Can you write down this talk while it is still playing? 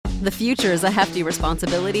The future is a hefty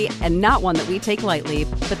responsibility and not one that we take lightly,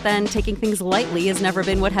 but then taking things lightly has never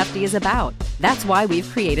been what Hefty is about. That's why we've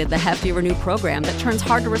created the Hefty Renew program that turns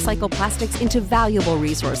hard-to-recycle plastics into valuable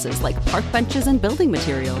resources like park benches and building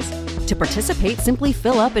materials. To participate, simply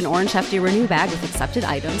fill up an orange Hefty Renew bag with accepted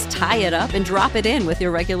items, tie it up, and drop it in with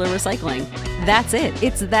your regular recycling. That's it.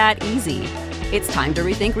 It's that easy. It's time to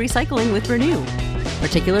rethink recycling with Renew.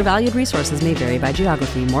 Particular valued resources may vary by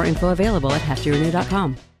geography. More info available at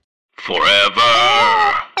heftyrenew.com. Forever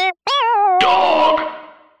Dog.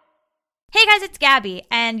 Hey guys, it's Gabby,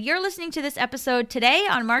 and you're listening to this episode today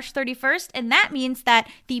on March 31st, and that means that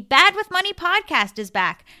the Bad with Money podcast is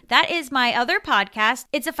back. That is my other podcast.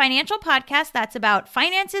 It's a financial podcast that's about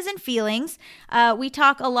finances and feelings. We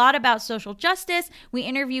talk a lot about social justice. We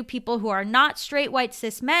interview people who are not straight white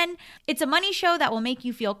cis men. It's a money show that will make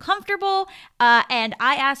you feel comfortable, and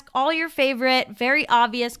I ask all your favorite, very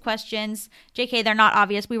obvious questions. JK, they're not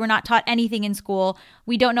obvious. We were not taught anything in school.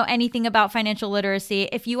 We don't know anything about financial literacy.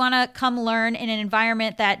 If you want to come learn in an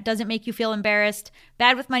environment that doesn't make you feel embarrassed,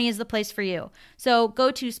 Bad with Money is the place for you. So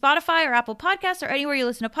go to Spotify or Apple Podcasts or anywhere you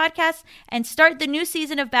listen to podcasts and start the new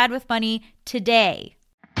season of Bad with Money today.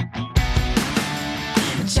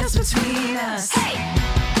 Just between us. Hey.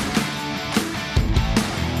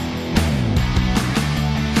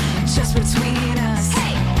 Just between us.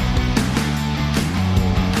 Hey.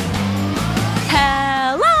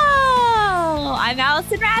 Hello! I'm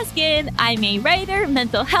Allison Raskin. I'm a writer,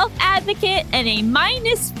 mental health advocate, and a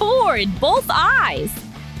 -4 in both eyes.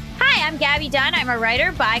 Hi, I'm Gabby Dunn. I'm a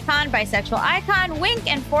writer, bicon, bisexual icon,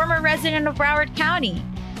 wink, and former resident of Broward County.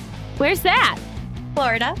 Where's that?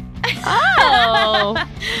 Florida. Oh!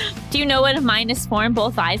 Do you know what a -4 in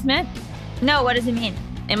both eyes meant? No, what does it mean?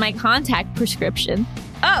 In my contact prescription.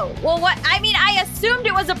 Oh, well, what? I mean, I assumed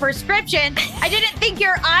it was a prescription. I didn't think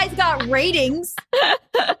your eyes got ratings.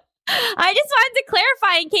 I just wanted to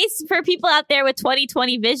clarify in case for people out there with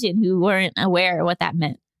 20/20 vision who weren't aware what that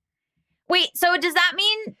meant. Wait, so does that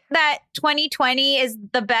mean that 20/20 is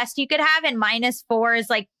the best you could have and -4 is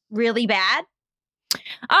like really bad?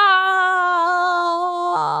 Oh,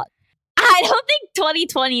 I don't think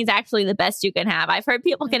 20/20 is actually the best you can have. I've heard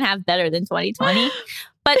people can have better than 20/20,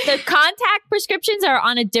 but the contact prescriptions are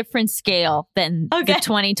on a different scale than the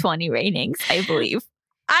 20/20 ratings, I believe.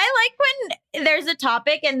 I like when there's a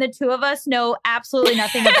topic and the two of us know absolutely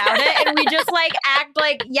nothing about it. And we just like act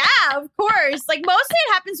like, yeah, of course. Like mostly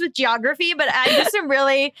it happens with geography, but I just am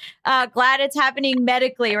really glad it's happening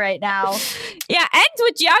medically right now. Yeah, and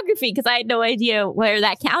with geography, because I had no idea where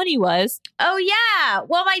that county was. Oh, yeah.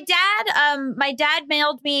 Well, my dad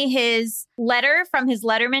mailed me his letter from his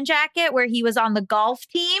Letterman jacket where he was on the golf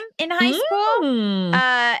team in high school.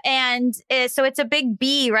 So it's a big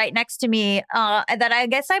B right next to me that I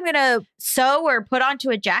guess I'm going to sew or put onto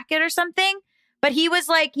a jacket or something. But he was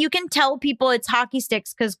like, you can tell people it's hockey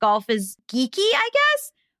sticks because golf is geeky, I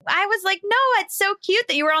guess. I was like, no, it's so cute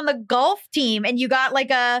that you were on the golf team and you got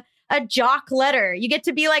like a jock letter. You get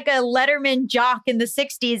to be like a Letterman jock in the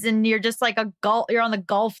 60s and you're just like you're on the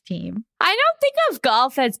golf team. I don't think of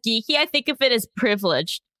golf as geeky. I think of it as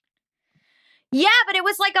privileged. Yeah, but it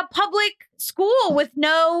was like a public school with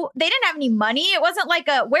they didn't have any money. It wasn't like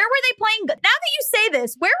where were they playing? Now that you say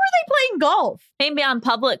this, where were they playing golf? Maybe on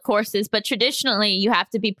public courses, but traditionally you have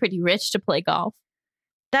to be pretty rich to play golf.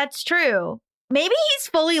 That's true. Maybe he's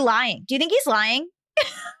fully lying. Do you think he's lying?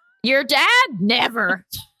 Your dad? Never.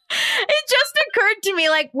 It just occurred to me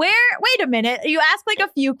like, wait a minute. You ask like a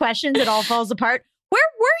few questions, it all falls apart. Where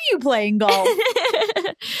were you playing golf?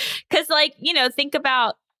 Because think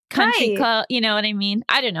about country club, you know what I mean?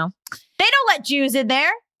 I don't know. They don't let Jews in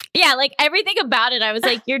there. Yeah, like everything about it, I was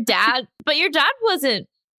like, your dad wasn't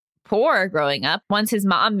poor growing up. Once his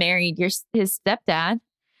mom married his stepdad.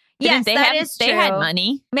 Yes, that is true. They had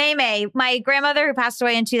money. May, my grandmother who passed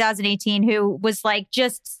away in 2018, who was like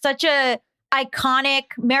just such a iconic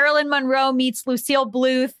Marilyn Monroe meets Lucille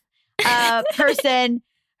Bluth person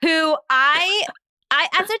who I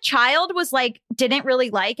as a child was like didn't really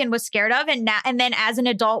like and was scared of, and then as an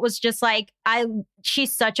adult was just like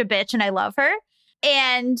she's such a bitch and I love her.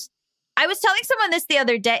 And I was telling someone this the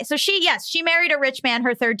other day. So she married a rich man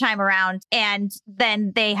her third time around, and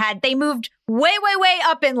then they moved way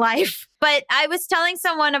up in life. But I was telling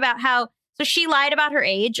someone about how she lied about her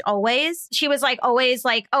age always. She was like always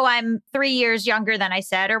like, oh, I'm 3 years younger than I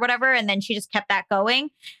said or whatever. And then she just kept that going.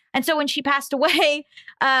 And so when she passed away,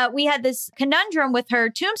 we had this conundrum with her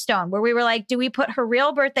tombstone where we were like, do we put her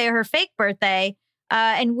real birthday or her fake birthday?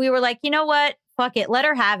 And we were like, you know what? Fuck it. Let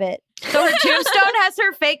her have it. So her tombstone has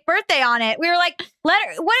her fake birthday on it. We were like, what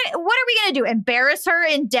are we going to do? Embarrass her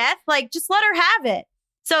in death? Like, just let her have it.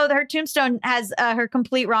 So her tombstone has her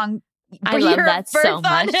complete wrong I love year that of birth so on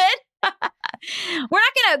much. it. What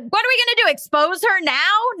are we gonna do? Expose her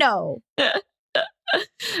now? No.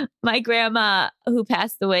 My grandma, who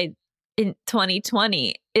passed away in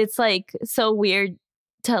 2020, it's like so weird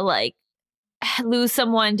to like lose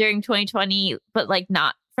someone during 2020, but like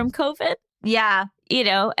not from COVID, Yeah. you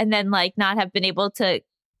know, and then like not have been able to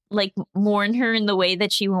like mourn her in the way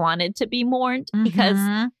that she wanted to be mourned because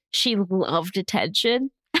Mhm. she loved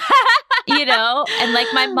attention. You know, and like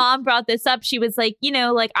my mom brought this up. She was like, you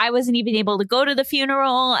know, like I wasn't even able to go to the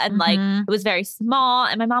funeral and like Mhm. it was very small.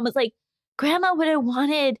 And my mom was like, Grandma would have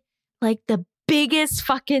wanted like the biggest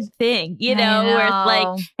fucking thing, you know, where it's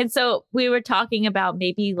like, and so we were talking about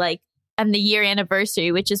maybe like on the year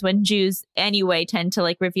anniversary, which is when Jews anyway tend to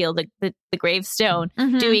like reveal the gravestone,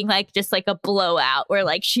 Mhm. doing like just like a blowout where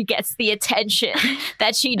like she gets the attention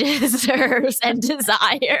that she deserves and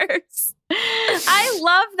desires. I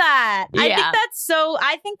love that. Yeah.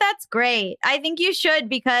 I think that's great. I think you should,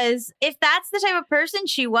 because if that's the type of person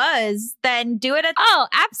she was, then do it at Oh,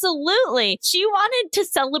 absolutely. She wanted to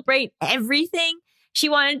celebrate everything. She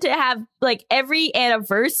wanted to have like every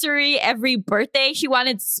anniversary, every birthday. She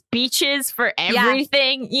wanted speeches for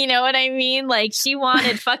everything. You know what I mean? Like she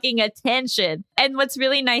wanted fucking attention. And what's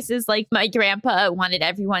really nice is like my grandpa wanted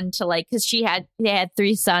everyone to like, because they had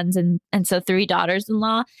 3 sons and so 3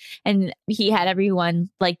 daughters-in-law, and he had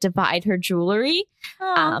everyone like divide her jewelry.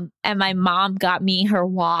 And my mom got me her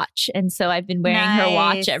watch, and so I've been wearing her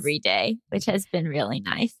watch Nice. every day, which has been really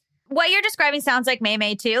nice. What you're describing sounds like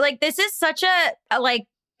Maymay too. Like this is such a like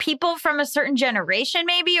people from a certain generation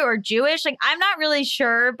maybe, or Jewish. Like I'm not really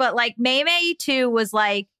sure, but like Maymay too was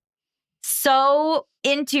like so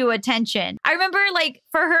into attention. I remember like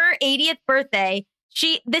for her 80th birthday,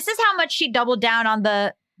 this is how much she doubled down on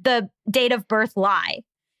the date of birth lie.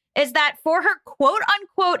 Is that for her quote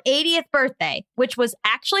unquote 80th birthday, which was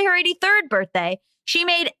actually her 83rd birthday, she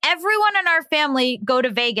made everyone in our family go to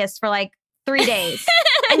Vegas for like 3 days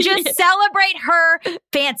and just celebrate her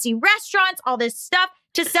fancy restaurants, all this stuff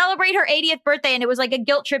to celebrate her 80th birthday. And it was like a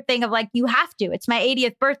guilt trip thing of like, you have to, it's my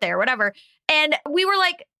 80th birthday or whatever. And we were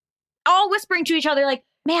like all whispering to each other, like,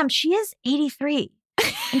 ma'am, she is 83.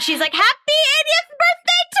 And she's like, happy 80th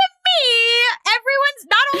birthday to me. Everyone's,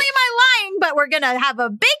 not only am I lying, but we're going to have a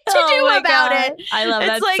big to-do about it. I love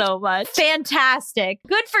It's that like so much. Fantastic.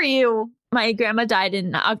 Good for you. My grandma died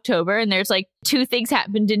in October, and there's like 2 things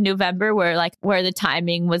happened in November where the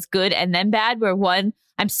timing was good and then bad. Where one,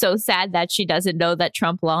 I'm so sad that she doesn't know that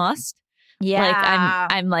Trump lost. Yeah. Like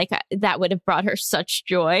I'm like, that would have brought her such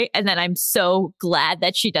joy. And then I'm so glad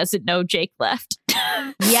that she doesn't know Jake left.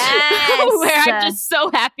 Yes. Where I'm just so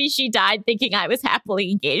happy she died thinking I was happily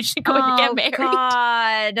engaged and going to get married.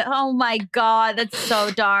 God. Oh my God. That's so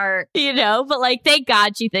dark. You know, but like, thank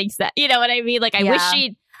God she thinks that. You know what I mean? Like,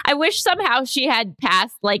 I wish somehow she had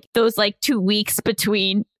passed like those like 2 weeks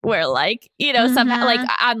between where like, you know, somehow like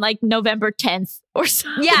on like November 10th or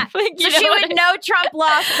something. Yeah. You So know she what would know Trump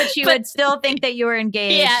lost, but she would still think that you were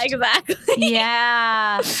engaged. Yeah, exactly.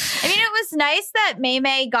 Yeah. I mean, it was nice that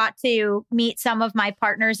Maymay got to meet some of my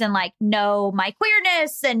partners and like know my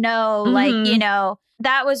queerness and know like, you know,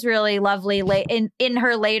 that was really lovely in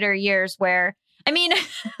her later years where, I mean,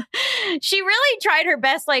 she really tried her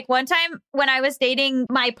best. Like one time when I was dating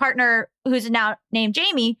my partner, who's now named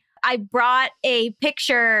Jamie, I brought a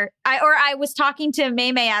picture. I was talking to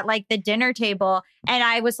Maymay at like the dinner table, and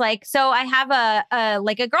I was like, "So I have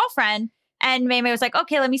a girlfriend," and Maymay was like,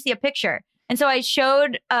 "Okay, let me see a picture." And so I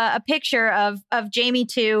showed a picture of Jamie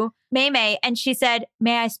to Maymay, and she said,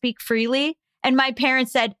 "May I speak freely?" And my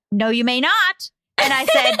parents said, "No, you may not." And I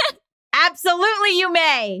said, "Absolutely, you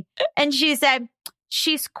may." And she said,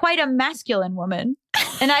 "She's quite a masculine woman."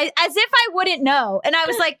 And I, as if I wouldn't know. And I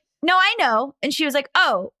was like, "No, I know." And she was like,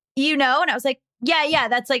 "Oh, you know?" And I was like, yeah,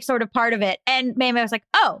 that's like sort of part of it. And Maymay was like,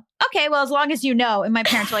 "Oh, okay, well, as long as you know." And my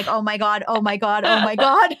parents were like, "Oh my God, oh my God, oh my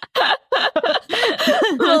God."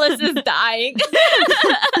 Melissa's dying.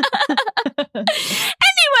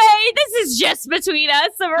 Anyway, this is Just Between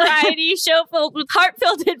Us, a variety show filled with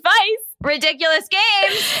heart-filled advice, Ridiculous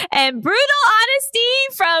games, and brutal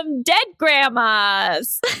honesty from dead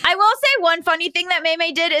grandmas. I will say one funny thing that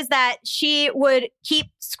Maymay did is that she would keep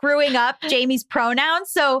screwing up Jamie's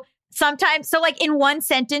pronouns. So sometimes, so like in one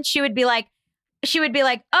sentence, she would be like,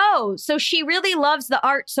 "Oh, so she really loves the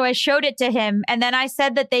art. So I showed it to him. And then I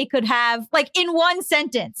said that they could have," like in one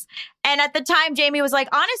sentence. And at the time, Jamie was like,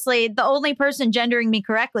 "Honestly, the only person gendering me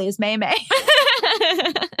correctly is Maymay."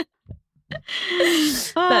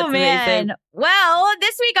 Oh, man. amazing. Well,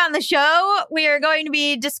 this week on the show, we are going to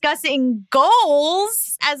be discussing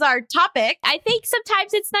goals as our topic. I think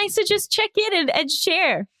sometimes it's nice to just check in and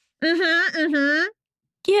share.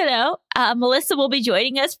 You know, Melissa will be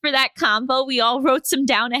joining us for that combo. We all wrote some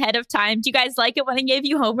down ahead of time. Do you guys like it when I gave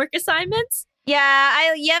you homework assignments? Yeah,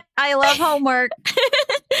 I love homework.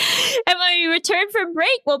 And when we return from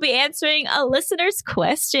break, we'll be answering a listener's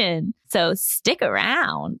question. So stick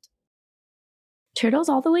around. Turtles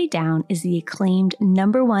All the Way Down is the acclaimed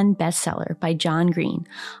 #1 bestseller by John Green,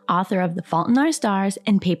 author of The Fault in Our Stars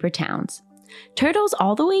and Paper Towns. Turtles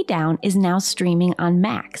All the Way Down is now streaming on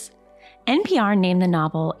Max. NPR named the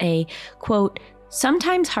novel a, quote,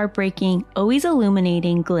 sometimes heartbreaking, always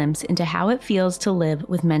illuminating glimpse into how it feels to live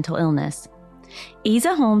with mental illness.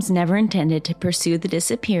 Asa Holmes never intended to pursue the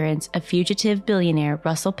disappearance of fugitive billionaire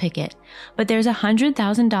Russell Pickett, but there's a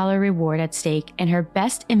 $100,000 reward at stake, and her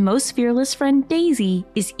best and most fearless friend Daisy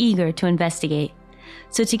is eager to investigate.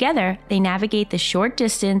 So together, they navigate the short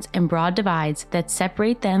distance and broad divides that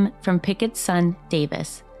separate them from Pickett's son,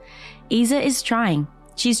 Davis. Asa is trying.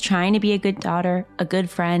 She's trying to be a good daughter, a good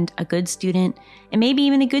friend, a good student, and maybe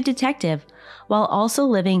even a good detective, while also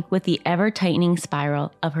living with the ever-tightening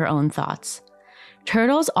spiral of her own thoughts.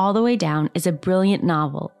 Turtles All the Way Down is a brilliant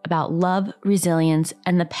novel about love, resilience,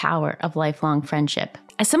 and the power of lifelong friendship.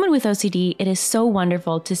 As someone with OCD, it is so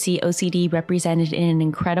wonderful to see OCD represented in an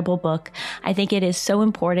incredible book. I think it is so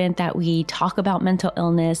important that we talk about mental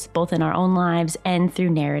illness, both in our own lives and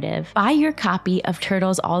through narrative. Buy your copy of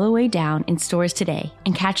Turtles All the Way Down in stores today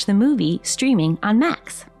and catch the movie streaming on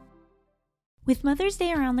Max. With Mother's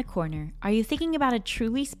Day around the corner, are you thinking about a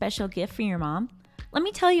truly special gift for your mom? Let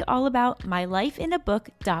me tell you all about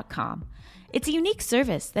mylifeinabook.com. It's a unique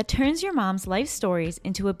service that turns your mom's life stories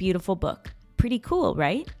into a beautiful book. Pretty cool,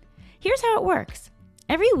 right? Here's how it works.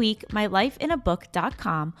 Every week,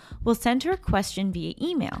 mylifeinabook.com will send her a question via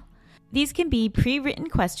email. These can be pre-written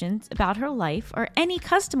questions about her life or any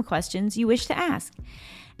custom questions you wish to ask.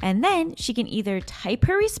 And then she can either type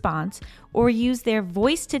her response or use their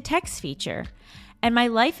voice-to-text feature. And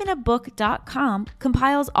mylifeinabook.com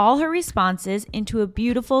compiles all her responses into a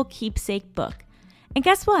beautiful keepsake book. And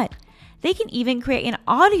guess what? They can even create an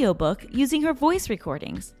audiobook using her voice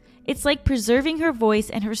recordings. It's like preserving her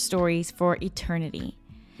voice and her stories for eternity.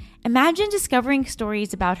 Imagine discovering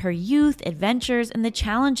stories about her youth, adventures, and the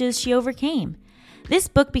challenges she overcame. This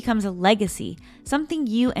book becomes a legacy, something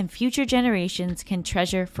you and future generations can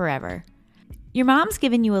treasure forever. Your mom's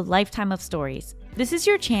given you a lifetime of stories. This is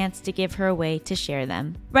your chance to give her a way to share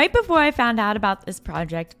them. Right before I found out about this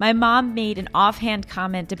project, my mom made an offhand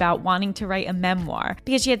comment about wanting to write a memoir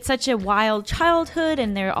because she had such a wild childhood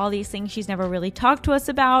and there are all these things she's never really talked to us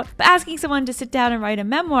about. But asking someone to sit down and write a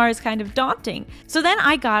memoir is kind of daunting. So then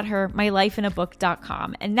I got her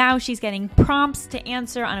mylifeinabook.com, and now she's getting prompts to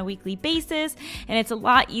answer on a weekly basis, and it's a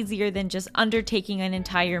lot easier than just undertaking an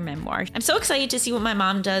entire memoir. I'm so excited to see what my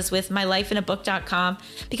mom does with mylifeinabook.com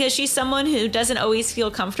because she's someone who doesn't always feel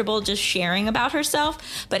comfortable just sharing about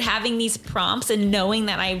herself, but having these prompts and knowing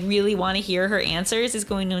that I really want to hear her answers is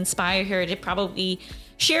going to inspire her to probably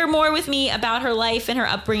share more with me about her life and her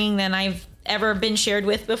upbringing than I've ever been shared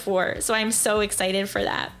with before. So I'm so excited for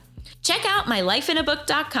that. Check out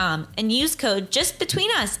mylifeinabook.com and use code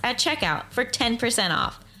JustBetweenUs at checkout for 10%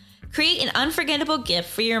 off. Create an unforgettable gift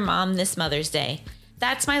for your mom this Mother's Day.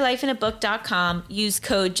 That's mylifeinabook.com. Use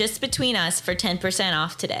code JustBetweenUs for 10%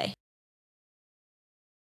 off today.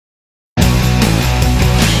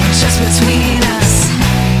 Just between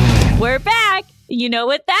us. We're back. You know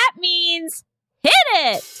what that means. Hit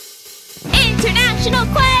it. International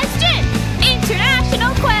question.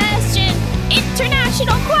 International question.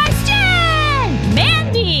 International question.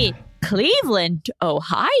 Mandy, Cleveland,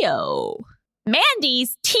 Ohio.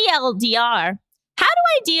 Mandy's TLDR. How do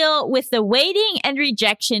I deal with the waiting and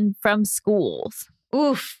rejection from schools?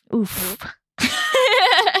 Oof.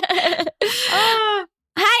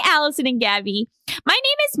 Hi, Allison and Gabby. My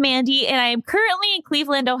name is Mandy, and I am currently in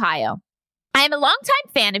Cleveland, Ohio. I am a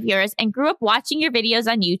longtime fan of yours and grew up watching your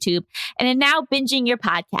videos on YouTube and am now binging your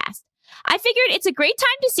podcast. I figured it's a great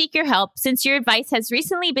time to seek your help since your advice has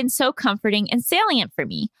recently been so comforting and salient for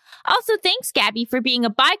me. Also, thanks, Gabby, for being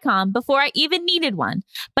a bicom before I even needed one.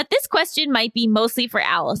 But this question might be mostly for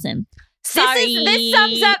Allison. Sorry. This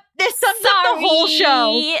sums up the whole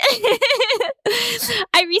show.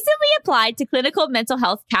 I recently applied to clinical mental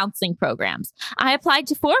health counseling programs. I applied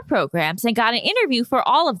to 4 programs and got an interview for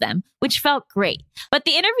all of them, which felt great. But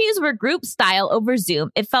the interviews were group style over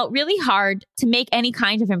Zoom. It felt really hard to make any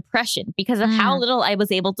kind of impression because of how little I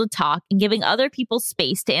was able to talk and giving other people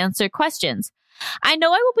space to answer questions. I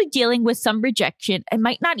know I will be dealing with some rejection and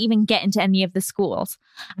might not even get into any of the schools.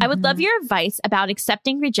 I would love your advice about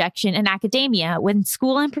accepting rejection in academia when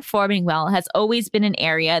school and performing well has always been an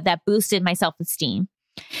area that boosted my self-esteem.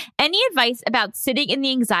 Any advice about sitting in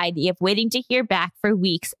the anxiety of waiting to hear back for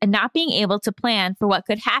weeks and not being able to plan for what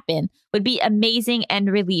could happen would be amazing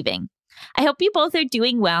and relieving. I hope you both are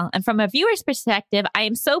doing well, and from a viewer's perspective, I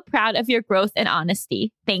am so proud of your growth and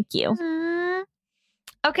honesty. Thank you.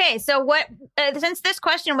 Okay, so what? Since this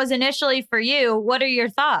question was initially for you, what are your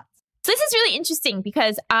thoughts? So this is really interesting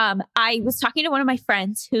because I was talking to one of my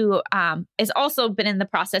friends who has also been in the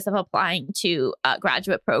process of applying to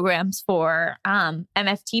graduate programs for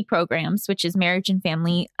MFT programs, which is marriage and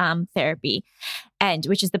family therapy, and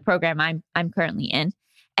which is the program I'm currently in.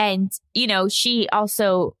 And you know, she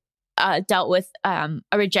also dealt with a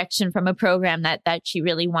rejection from a program that she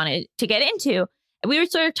really wanted to get into. And we were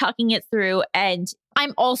sort of talking it through, and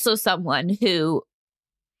I'm also someone who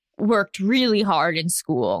worked really hard in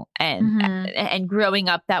school and growing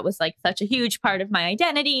up, that was like such a huge part of my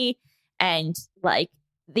identity. And like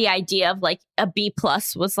the idea of like a B+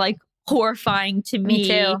 was like horrifying to me. Me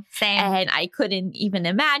too. Same. And I couldn't even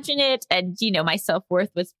imagine it. And, you know, my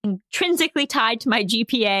self-worth was intrinsically tied to my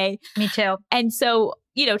GPA. Me too. And so,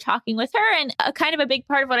 you know, talking with her, and a kind of a big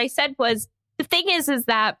part of what I said was, the thing is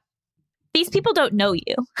that these people don't know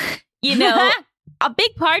you. You know, a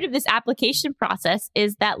big part of this application process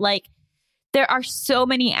is that like there are so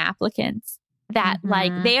many applicants that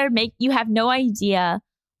like you have no idea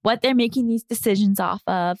what they're making these decisions off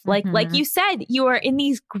of. Like you said, you are in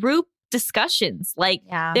these group discussions. Like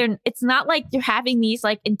it's not like you're having these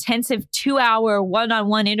like intensive 2-hour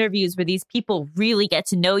one-on-one interviews where these people really get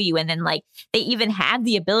to know you, and then like they even have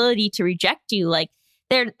the ability to reject you. Like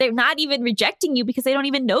they're not even rejecting you because they don't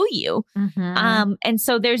even know you. And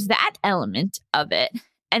so there's that element of it.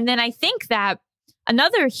 And then I think that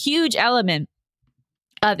another huge element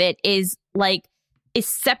of it is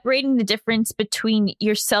separating the difference between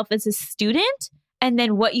yourself as a student and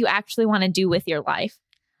then what you actually want to do with your life.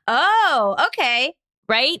 Oh, okay.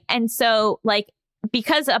 Right. And so like,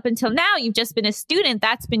 because up until now, you've just been a student,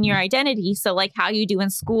 that's been your identity. So like how you do in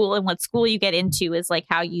school and what school you get into is like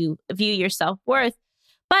how you view your self-worth.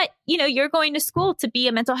 But, you know, you're going to school to be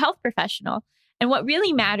a mental health professional. And what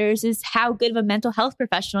really matters is how good of a mental health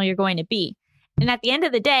professional you're going to be. And at the end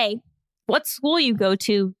of the day, what school you go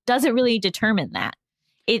to doesn't really determine that.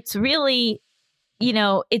 It's really, you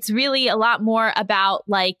know, it's really a lot more about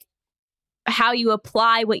like how you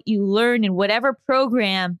apply what you learn in whatever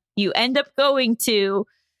program you end up going to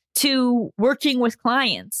working with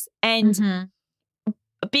clients. And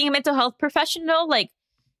being a mental health professional, like,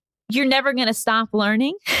 you're never going to stop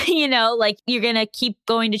learning, you know, like you're going to keep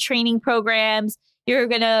going to training programs. You're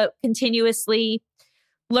going to continuously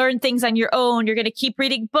learn things on your own. You're going to keep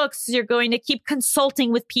reading books. You're going to keep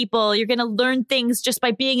consulting with people. You're going to learn things just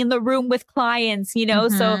by being in the room with clients, you know?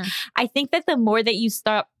 So I think that the more that you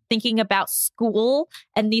start thinking about school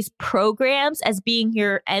and these programs as being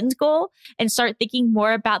your end goal, and start thinking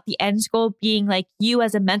more about the end goal being like you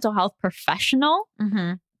as a mental health professional,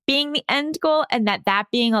 being the end goal, and that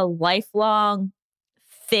being a lifelong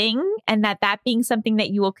thing, and that being something that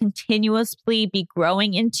you will continuously be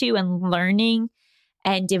growing into and learning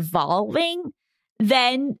and evolving,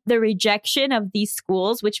 then the rejection of these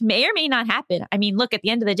schools, which may or may not happen. I mean, look, at the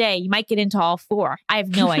end of the day, you might get into all 4. I have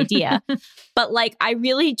no idea. But like, I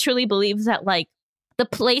really truly believe that like the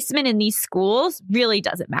placement in these schools really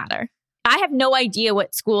doesn't matter. I have no idea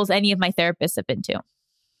what schools any of my therapists have been to.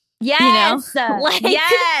 Yes. You know? Like,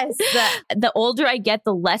 yes. The older I get,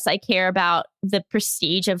 the less I care about the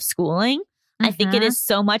prestige of schooling. I think it is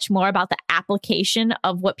so much more about the application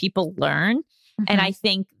of what people learn. And I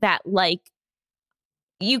think that like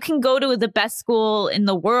you can go to the best school in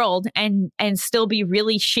the world and still be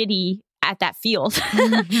really shitty at that field.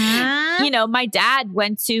 You know, my dad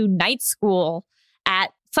went to night school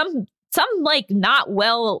at some like not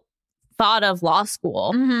well thought of law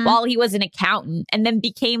school while he was an accountant, and then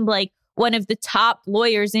became like one of the top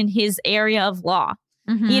lawyers in his area of law.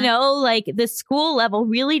 You know, like the school level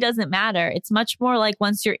really doesn't matter. It's much more like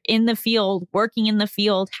once you're in the field, working in the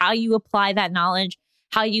field, how you apply that knowledge,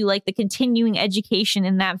 how you like the continuing education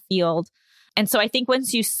in that field. And so I think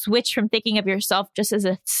once you switch from thinking of yourself just as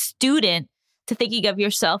a student to thinking of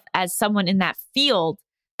yourself as someone in that field,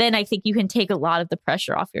 then I think you can take a lot of the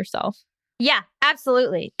pressure off yourself. Yeah,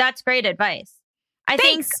 absolutely. That's great advice.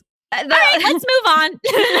 Thanks. All right, let's move on.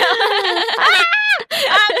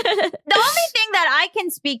 The only thing that I can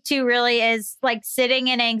speak to really is like sitting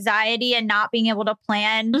in anxiety and not being able to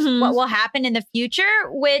plan what will happen in the future,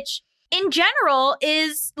 which in general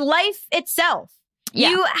is life itself. Yeah.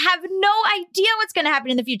 You have no idea what's going to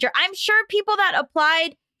happen in the future. I'm sure people that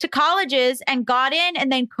applied to colleges and got in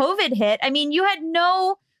and then COVID hit, I mean, you had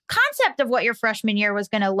no concept of what your freshman year was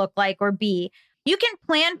going to look like or be. You can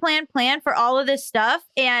plan for all of this stuff.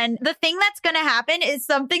 And the thing that's going to happen is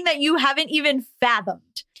something that you haven't even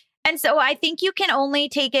fathomed. And so I think you can only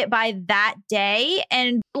take it by that day.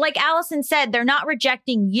 And like Allison said, they're not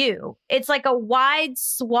rejecting you. It's like a wide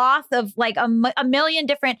swath of like a million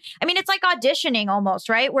different, I mean, it's like auditioning almost,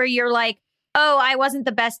 right? Where you're like, oh, I wasn't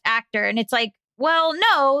the best actor. And it's like, well,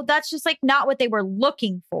 no, that's just like not what they were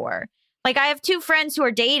looking for. Like I have 2 friends who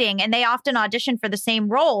are dating and they often audition for the same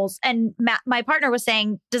roles. And my partner was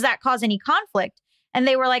saying, does that cause any conflict? And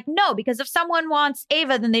they were like, no, because if someone wants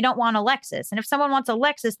Ava, then they don't want Alexis. And if someone wants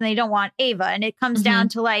Alexis, then they don't want Ava. And it comes down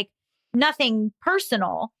to like nothing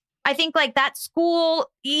personal. I think like that school,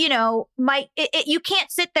 you know, you can't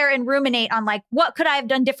sit there and ruminate on like, what could I have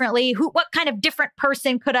done differently? What kind of different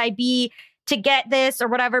person could I be to get this or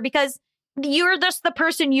whatever? Because you're just the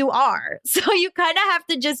person you are. So you kind of have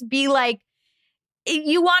to just be like,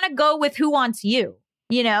 you want to go with who wants you,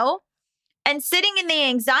 you know? And sitting in the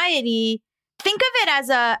anxiety, think of it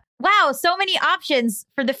as wow, so many options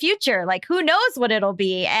for the future. Like, who knows what it'll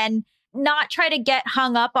be? And not try to get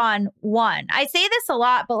hung up on one. I say this a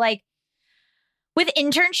lot, but like with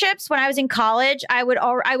internships, when I was in college, I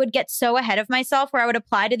would get so ahead of myself where I would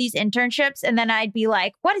apply to these internships. And then I'd be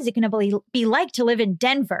like, what is it going to be like to live in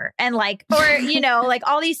Denver? And like, or, you know, like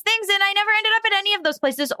all these things. And I never ended up at any of those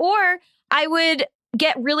places. Or I would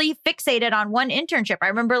get really fixated on one internship. I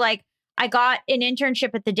remember like, I got an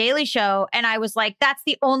internship at The Daily Show and I was like, that's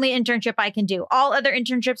the only internship I can do. All other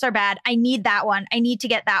internships are bad. I need that one. I need to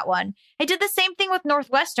get that one. I did the same thing with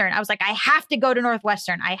Northwestern. I was like, I have to go to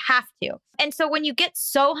Northwestern. I have to. And so when you get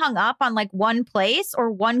so hung up on like one place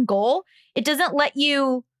or one goal, it doesn't let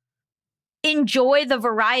you enjoy the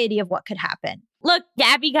variety of what could happen. Look,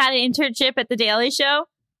 Gabby got an internship at The Daily Show.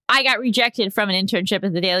 I got rejected from an internship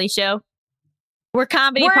at The Daily Show. We're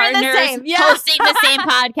comedy partners hosting the same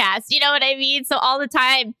podcast. You know what I mean? So all the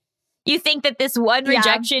time you think that this one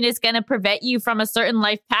rejection is going to prevent you from a certain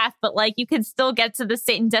life path, but like you can still get to the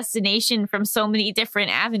same destination from so many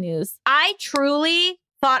different avenues. I truly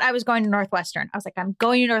thought I was going to Northwestern. I was like, I'm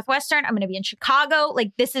going to Northwestern. I'm going to be in Chicago.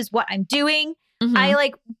 Like, this is what I'm doing. I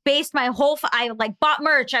like based my whole, I like bought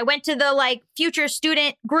merch. I went to the like future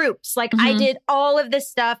student groups. Like I did all of this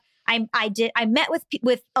stuff. I met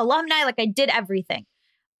with alumni, like I did everything.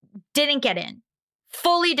 Didn't get in.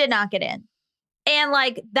 Fully did not get in. And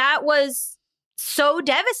like that was so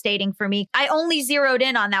devastating for me. I only zeroed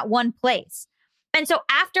in on that one place. And so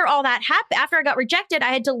after all that happened, after I got rejected,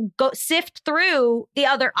 I had to go sift through the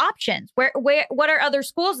other options. What are other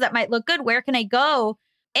schools that might look good? Where can I go?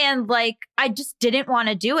 And like, I just didn't want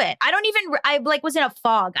to do it. I like was in a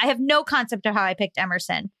fog. I have no concept of how I picked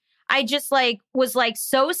Emerson. I just like was like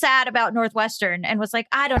so sad about Northwestern and was like,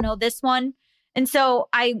 I don't know this one. And so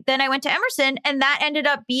I went to Emerson, and that ended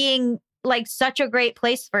up being like such a great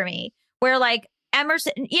place for me where like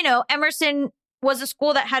Emerson was a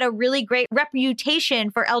school that had a really great reputation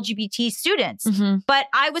for LGBT students. But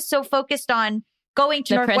I was so focused on going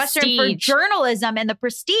to Northwestern for journalism and the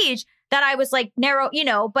prestige that I was like narrow,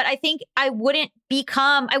 but I think I wouldn't be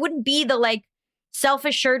the like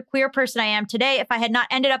self-assured queer person I am today if I had not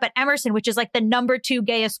ended up at Emerson, which is like the number 2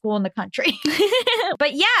 gayest school in the country.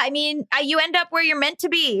 But yeah, I mean, you end up where you're meant to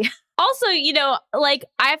be. Also, like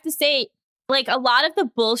I have to say, like a lot of the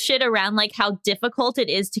bullshit around like how difficult it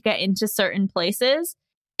is to get into certain places.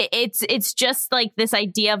 It's just like this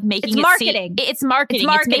idea of making it's marketing. It's marketing.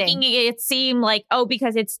 It's making it seem like, oh,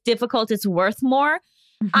 because it's difficult, it's worth more.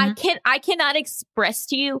 I cannot express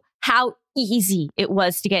to you how easy it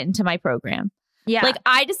was to get into my program. Yeah. Like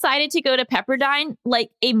I decided to go to Pepperdine like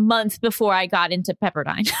a month before I got into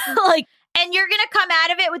Pepperdine. Like, and you're going to come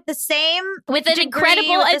out of it with an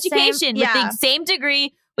incredible education, with the same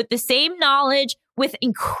degree, with the same knowledge, with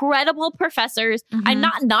incredible professors. I'm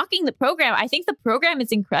not knocking the program. I think the program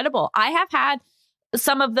is incredible. I have had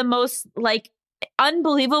some of the most like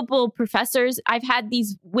unbelievable professors. I've had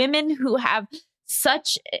these women who have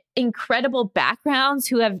such incredible backgrounds,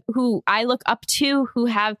 who I look up to, who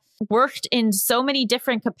have worked in so many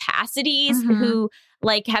different capacities, who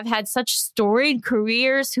like have had such storied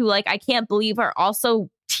careers, who like I can't believe are also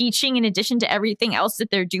teaching in addition to everything else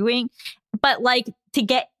that they're doing. But like to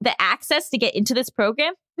get the access to get into this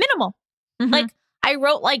program, minimal. Like I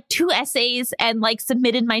wrote like 2 essays and like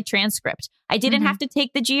submitted my transcript. I didn't have to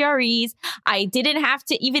take the GREs. I didn't have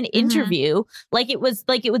to even interview.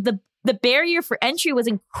 The barrier for entry was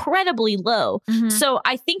incredibly low. So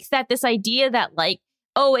I think that this idea that like,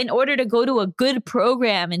 oh, in order to go to a good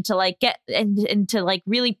program and to like get and to like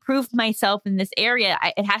really prove myself in this area,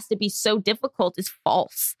 it has to be so difficult is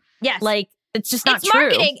false. Yes. Like, it's just not it's true.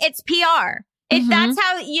 Marketing. It's PR. That's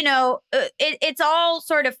how, it's all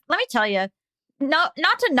sort of, let me tell you, not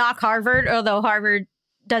to knock Harvard, although Harvard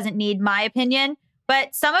doesn't need my opinion,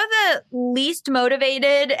 but some of the least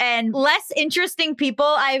motivated and less interesting people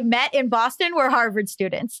I've met in Boston were Harvard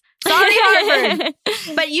students. Sorry, Harvard.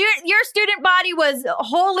 But your student body was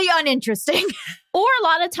wholly uninteresting. Or a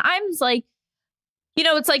lot of times, like,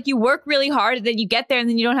 it's like you work really hard and then you get there and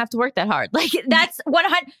then you don't have to work that hard. Like, that's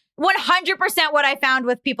 100% what I found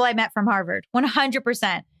with people I met from Harvard.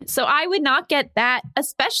 100%. So I would not get that,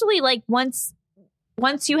 especially like once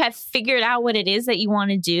you have figured out what it is that you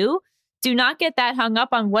want to do not get that hung up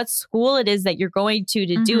on what school it is that you're going to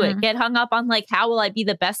do it. Get hung up on like, how will I be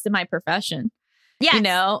the best in my profession? Yes.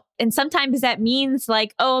 And sometimes that means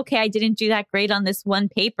like, oh, okay, I didn't do that great on this one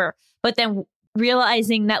paper. But then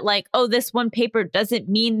realizing that like, oh, this one paper doesn't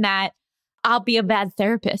mean that I'll be a bad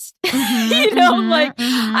therapist. I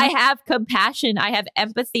have compassion. I have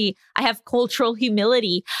empathy. I have cultural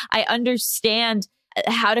humility. I understand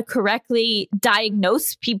how to correctly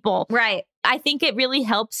diagnose people. Right. I think it really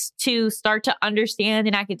helps to start to understand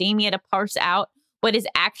in academia to parse out what is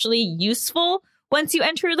actually useful once you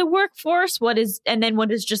enter the workforce, and then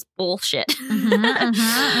what is just bullshit.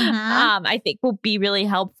 I think will be really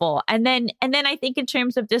helpful. And then I think in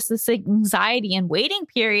terms of just this anxiety and waiting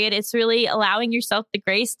period, it's really allowing yourself the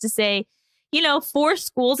grace to say, 4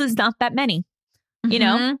 schools is not that many,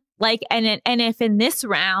 like, and if in this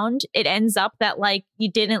round it ends up that like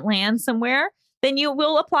you didn't land somewhere, then you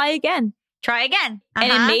will apply again. Try again. And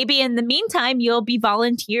then maybe in the meantime, you'll be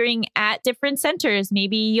volunteering at different centers.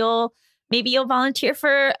 Maybe you'll volunteer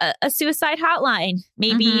for a suicide hotline.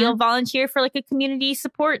 Maybe you'll volunteer for like a community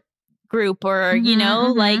support group or,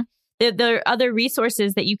 like there are other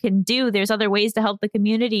resources that you can do. There's other ways to help the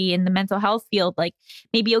community in the mental health field. Like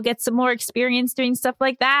maybe you'll get some more experience doing stuff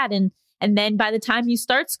like that. And then by the time you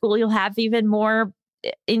start school, you'll have even more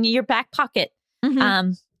in your back pocket.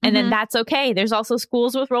 And then that's okay. There's also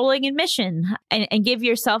schools with rolling admission and give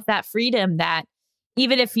yourself that freedom that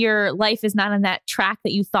even if your life is not on that track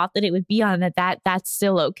that you thought that it would be on, that's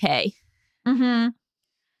still okay. And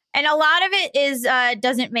a lot of it is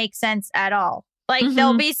doesn't make sense at all. Like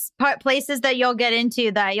there'll be places that you'll get into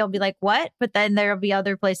that you'll be like, what? But then there'll be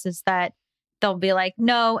other places that they'll be like,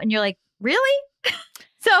 no. And you're like, really?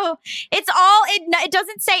 So it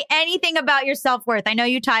doesn't say anything about your self-worth. I know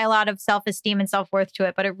you tie a lot of self-esteem and self-worth to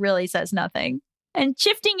it, but it really says nothing. And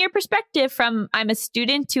shifting your perspective from I'm a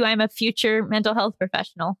student to I'm a future mental health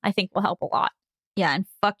professional, I think will help a lot. Yeah. And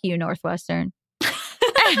fuck you, Northwestern.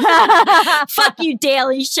 Fuck you,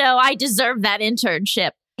 Daily Show. I deserve that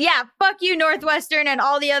internship. Yeah. Fuck you, Northwestern, and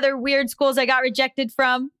all the other weird schools I got rejected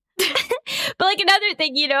from. But like another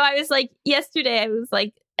thing, I was like, yesterday, I was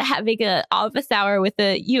like, having an office hour with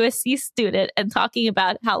a USC student and talking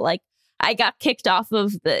about how like I got kicked off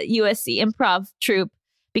of the USC improv troupe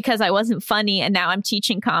because I wasn't funny and now I'm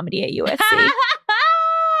teaching comedy at USC.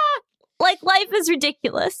 Like life is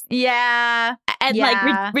ridiculous. Yeah. And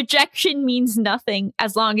like rejection means nothing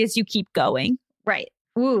as long as you keep going. Right.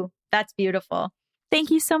 Ooh, that's beautiful. Thank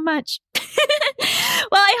you so much.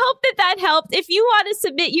 Well, I hope that helped. If you want to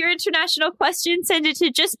submit your international question, send it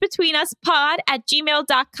to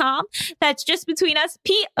justbetweenuspod@gmail.com. That's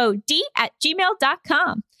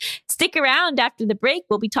justbetweenuspod@gmail.com. Stick around after the break.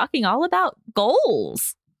 We'll be talking all about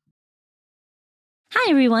goals. Hi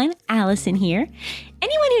everyone, Allison here.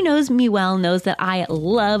 Anyone who knows me well knows that I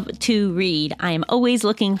love to read. I am always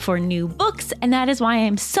looking for new books, and that is why I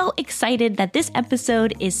am so excited that this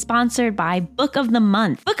episode is sponsored by Book of the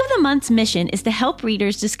Month. Book of the Month's mission is to help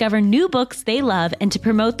readers discover new books they love and to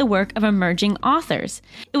promote the work of emerging authors.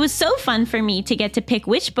 It was so fun for me to get to pick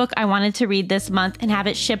which book I wanted to read this month and have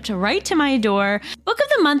it shipped right to my door. Book of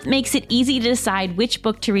the Month makes it easy to decide which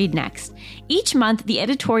book to read next. Each month, the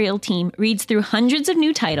editorial team reads through hundreds of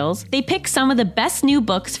new titles. They pick some of the best new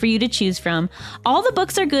books for you to choose from. All the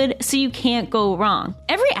books are good, so you can't go wrong.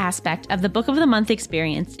 Every aspect of the Book of the Month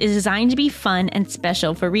experience is designed to be fun and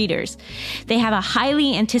special for readers. They have a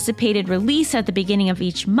highly anticipated release at the beginning of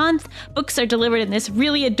each month. Books are delivered in this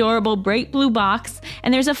really adorable bright blue box,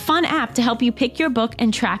 and there's a fun app to help you pick your book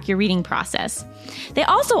and track your reading process. They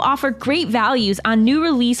also offer great values on new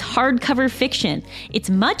release hardcover fiction. It's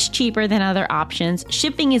much cheaper than other options,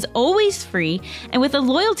 shipping is always free, and with a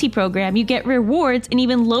loyalty program, you get rewards and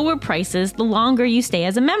even lower prices the longer you stay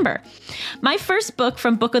as a member. My first book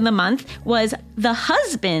from Book of the Month was The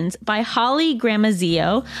Husbands by Holly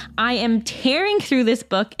Gramazio. I am tearing through this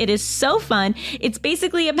book. It is so fun. It's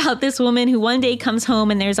basically about this woman who one day comes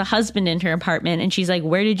home and there's a husband in her apartment, and she's like,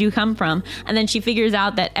 "Where did you come from?" And then she figures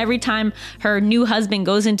out that every time her new husband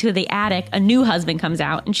goes into the attic, a new husband comes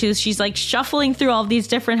out, and she's like shuffling through all these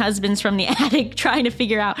different husbands from the attic, trying to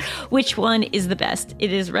figure out which one is the best.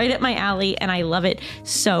 It is right up my alley, and I love it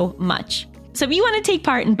so much. So if you want to take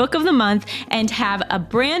part in Book of the Month and have a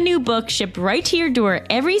brand new book shipped right to your door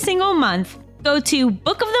every single month, go to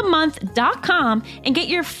bookofthemonth.com and get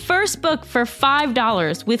your first book for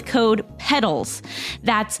 $5 with code PEDALS.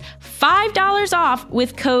 That's $5 off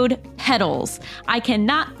with code PEDALS. I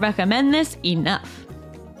cannot recommend this enough.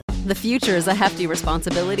 The future is a hefty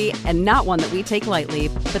responsibility and not one that we take lightly,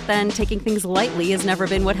 but then taking things lightly has never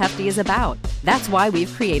been what Hefty is about. That's why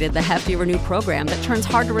we've created the Hefty Renew program that turns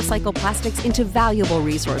hard to recycle plastics into valuable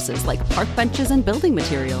resources like park benches and building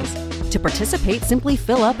materials. To participate, simply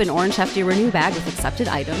fill up an orange Hefty Renew bag with accepted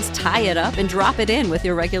items, tie it up, and drop it in with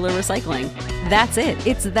your regular recycling. That's it.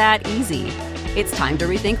 It's that easy. It's time to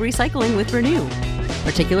rethink recycling with Renew.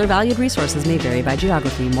 Particular valued resources may vary by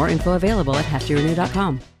geography. More info available at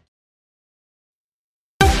heftyrenew.com.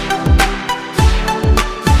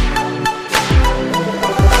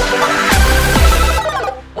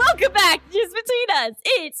 Welcome back to Just Between Us.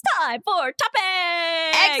 It's time for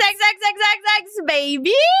topics. XXXXXX,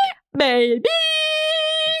 baby. Baby.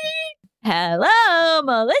 Hello,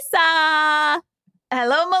 Melissa.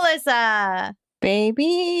 Hello, Melissa.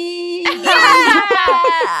 Baby.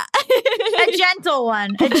 Yeah. A gentle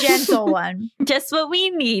one. A gentle one. Just what we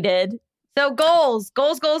needed. So goals.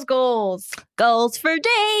 Goals Goals for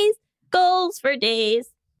days. Goals for days.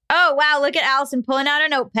 Oh, wow. Look at Allison pulling out a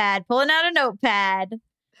notepad.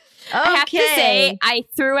 Okay. I have to say, I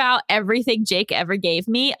threw out everything Jake ever gave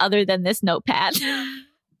me other than this notepad.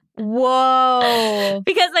 Whoa.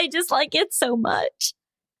 Because I just like it so much.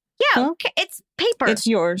 Yeah, okay. It's paper. It's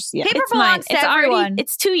yours. Yeah. Paper It's mine. belongs to It's everyone. already,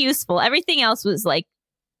 it's too useful. Everything else was like,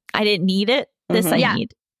 I didn't need it. This I Yeah.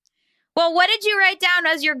 need. Well, what did you write down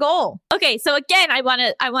as your goal? Okay, so again, I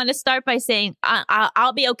want to start by saying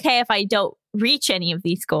I'll be okay if I don't reach any of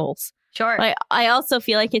these goals. Sure. But I also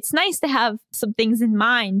feel like it's nice to have some things in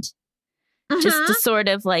mind, just to sort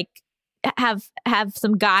of like have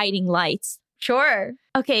some guiding lights. Sure.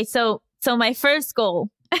 Okay, so my first goal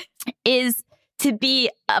is to be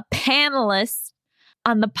a panelist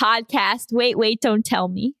on the podcast Wait, Don't Tell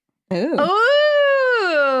Me. Ooh.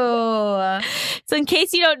 Ooh. So in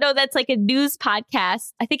case you don't know, that's like a news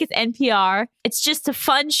podcast. I think it's NPR. It's just a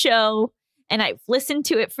fun show, and I've listened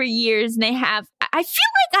to it for years, and I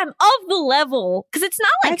feel like I'm of the level, because it's not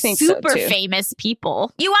I like think so, super too. famous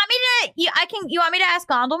people. You want me to ask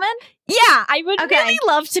Gondelman? Yeah, I would Okay. really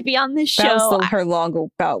love to be on this That show. was her long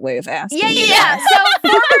about way of asking. Yeah. you that.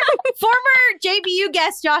 So former JBU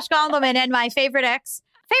guest Josh Gondelman and my favorite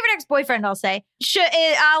ex-boyfriend, I'll say.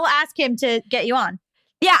 I'll ask him to get you on.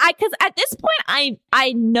 Yeah, because at this point,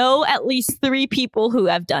 I know at least 3 people who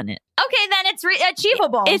have done it. Okay, then it's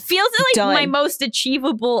achievable. It feels like Done. my most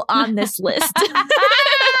achievable on this list.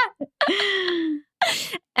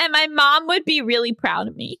 And my mom would be really proud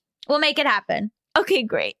of me. We'll make it happen. Okay,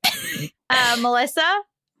 great. Melissa?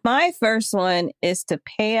 My first one is to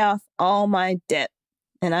pay off all my debt,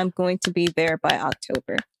 and I'm going to be there by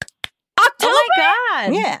October. October? Oh my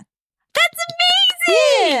God. Yeah. That's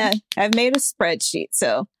amazing! Yeah. I've made a spreadsheet,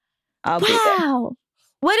 so I'll be there. Wow.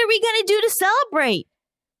 What are we going to do to celebrate?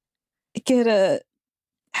 Get a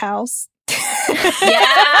house. Yeah.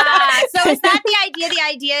 So is that the idea? The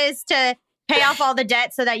idea is to pay off all the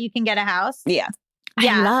debt so that you can get a house? Yeah.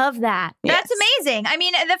 Yeah. I love that. That's Yes. amazing. I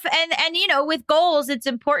mean, and you know, with goals, it's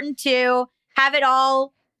important to have it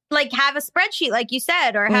all, like have a spreadsheet, like you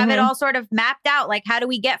said, or have it all sort of mapped out. Like, how do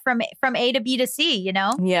we get from A to B to C, you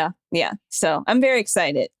know? Yeah. Yeah. So I'm very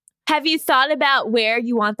excited. Have you thought about where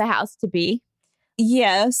you want the house to be?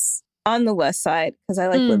 Yes. On the west side, because I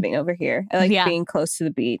like living over here. I like Yeah. being close to the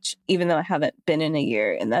beach, even though I haven't been in a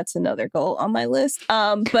year, and that's another goal on my list.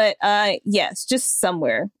 But yes, just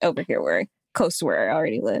somewhere over here close to where I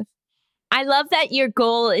already live. I love that your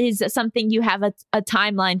goal is something you have a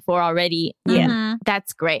timeline for already. Yeah. Mhm.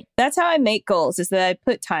 That's great. That's how I make goals, is that I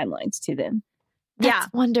put timelines to them.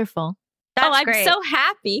 That's wonderful. That's I'm great. so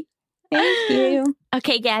happy. Thank you.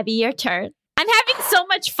 Okay, Gabby, your turn. I'm having so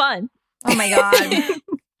much fun. Oh my God.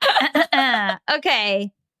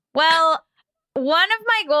 Okay. Well, one of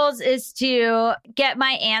my goals is to get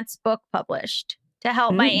my aunt's book published, to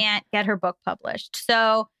help my aunt get her book published.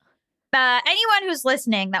 So, anyone who's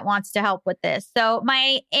listening that wants to help with this. So,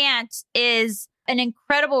 my aunt is an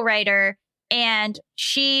incredible writer, and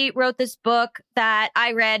she wrote this book that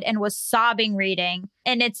I read and was sobbing reading.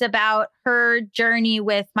 And it's about her journey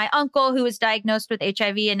with my uncle, who was diagnosed with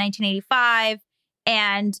HIV in 1985,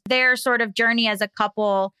 and their sort of journey as a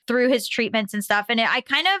couple through his treatments and stuff. And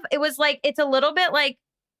it was like, it's a little bit like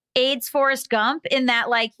AIDS Forrest Gump, in that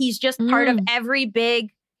like he's just part of every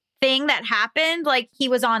big thing that happened. Like he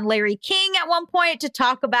was on Larry King at one point to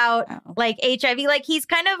talk about like HIV. Like he's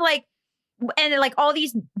kind of like, and like all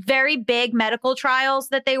these very big medical trials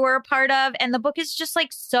that they were a part of. And the book is just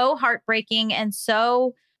like so heartbreaking and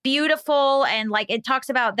so beautiful. And like it talks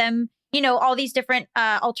about them, you know, all these different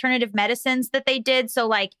alternative medicines that they did. So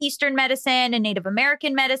like Eastern medicine and Native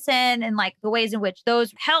American medicine, and like the ways in which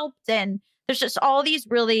those helped. And there's just all these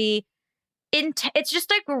really it's just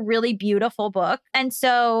like a really beautiful book. And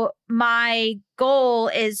so my goal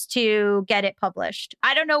is to get it published.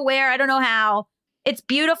 I don't know where, I don't know how. It's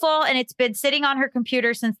beautiful, and it's been sitting on her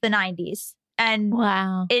computer since the 90s. And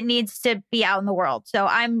Wow. it needs to be out in the world. So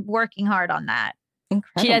I'm working hard on that.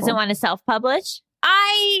 Incredible. She doesn't want to self-publish?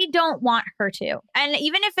 I don't want her to. And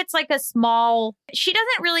even if it's like a small, she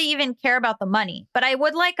doesn't really even care about the money, but I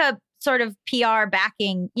would like a sort of PR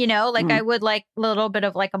backing, you know, like I would like a little bit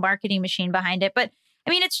of like a marketing machine behind it. But I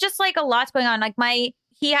mean, it's just like a lot's going on. Like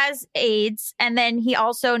he has AIDS, and then he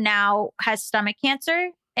also now has stomach cancer.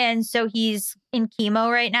 And so he's in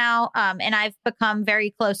chemo right now. And I've become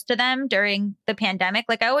very close to them during the pandemic.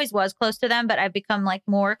 Like I always was close to them, but I've become like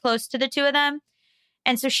more close to the two of them.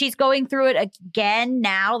 And so she's going through it again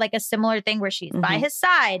now, like a similar thing where she's by his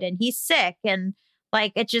side and he's sick. And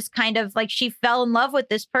like, it just kind of like she fell in love with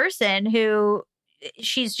this person who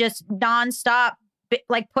she's just nonstop,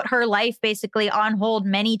 like put her life basically on hold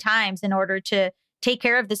many times in order to take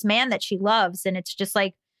care of this man that she loves. And it's just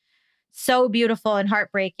like so beautiful and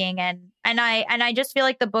heartbreaking. And I just feel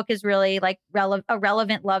like the book is really like a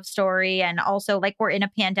relevant love story. And also like we're in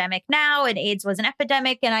a pandemic now, and AIDS was an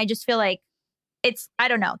epidemic. And I just feel like I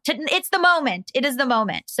don't know. It's the moment. It is the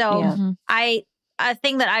moment. So a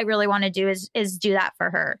thing that I really want to do is do that for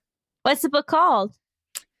her. What's the book called?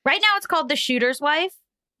 Right now it's called The Shooter's Wife.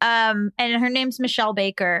 And her name's Michelle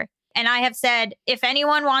Baker. And I have said, if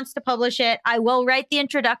anyone wants to publish it, I will write the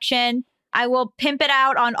introduction. I will pimp it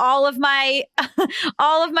out on all of my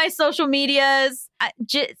social medias.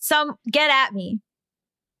 Get at me.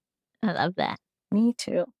 I love that. Me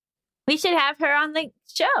too. We should have her on the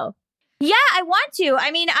show. Yeah, I want to.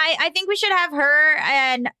 I mean, I think we should have her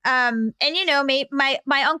and you know,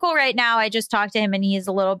 my uncle right now, I just talked to him and he's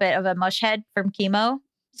a little bit of a mushhead from chemo.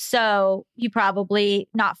 So he probably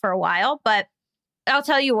not for a while, but I'll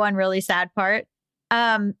tell you one really sad part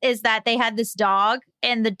is that they had this dog,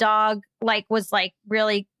 and the dog like was like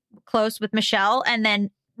really close with Michelle, and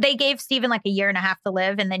then they gave Steven like a year and a half to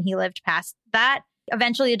live, and then he lived past that.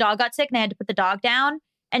 Eventually the dog got sick and they had to put the dog down.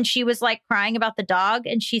 And she was like crying about the dog.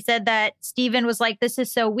 And she said that Steven was like, this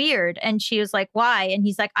is so weird. And she was like, why? And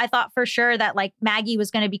he's like, I thought for sure that like Maggie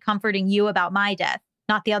was going to be comforting you about my death,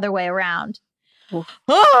 not the other way around.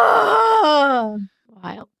 Wild.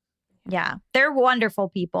 Yeah, they're wonderful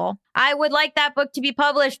people. I would like that book to be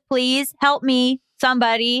published. Please help me,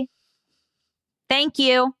 somebody. Thank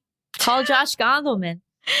you. Call Josh Gondelman.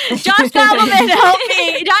 Josh Gondelman, help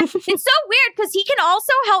me. It's so weird because he can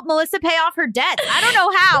also help Melissa pay off her debts. I don't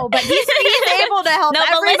know how, but he's able to help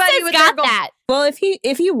everybody Melissa's with got their goals. that. Well,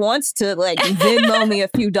 if he wants to like Venmo me a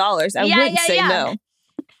few dollars, I wouldn't say no.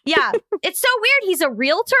 Yeah, it's so weird. He's a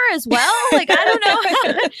realtor as well. Like I don't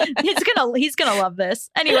know. He's gonna love this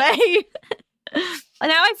anyway. Now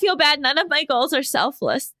I feel bad. None of my goals are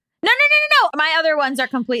selfless. No. My other ones are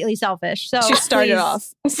completely selfish. So She started please.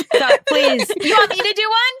 off. So, please. You want me to do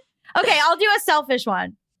one? Okay, I'll do a selfish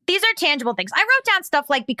one. These are tangible things. I wrote down stuff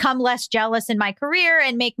like become less jealous in my career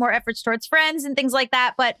and make more efforts towards friends and things like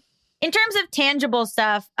that. But in terms of tangible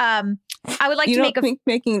stuff, I would like to make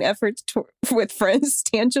making efforts with friends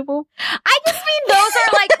tangible. I just mean those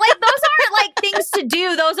are like those aren't like things to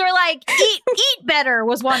do. Those are like eat better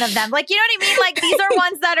was one of them. Like, you know what I mean? Like these are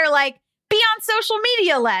ones that are like be on social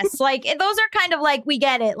media less. Like those are kind of like, we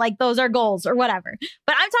get it. Like those are goals or whatever.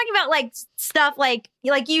 But I'm talking about like stuff like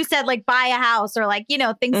you said, like buy a house or like,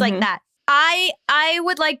 things like that. I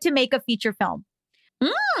would like to make a feature film.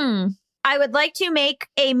 I would like to make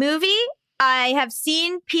a movie. I have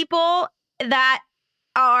seen people that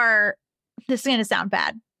are, this is going to sound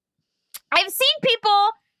bad. I've seen people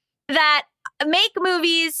that make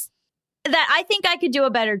movies that I think I could do a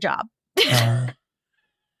better job.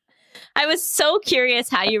 I was so curious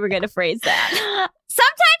how you were going to phrase that.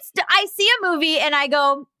 Sometimes I see a movie and I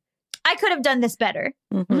go, I could have done this better.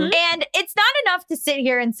 And it's not enough to sit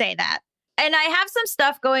here and say that. And I have some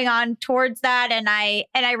stuff going on towards that. And I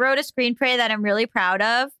wrote a screenplay that I'm really proud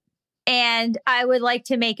of. And I would like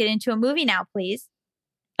to make it into a movie now, please.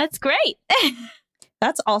 That's great.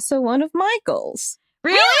 That's also one of my goals.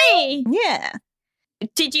 Really? Yeah.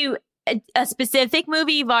 Did you, a specific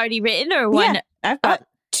movie you've already written or one? Yeah, I've got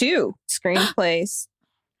 2 screenplays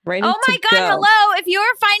ready Oh my to God, go. hello. If you're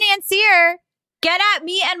a financier, get at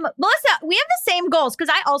me and Melissa. We have the same goals because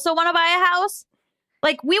I also want to buy a house.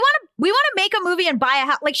 Like we want to make a movie and buy a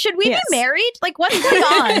house. Like, should we be married? Like, what's going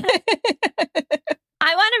on?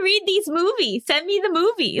 I want to read these movies. Send me the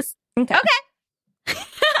movies. Okay.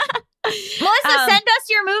 Melissa, send us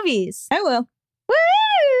your movies. I will. Woo!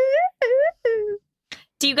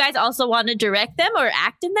 Do you guys also want to direct them or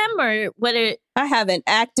act in them or what are... I haven't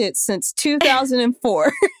acted since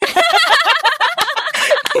 2004.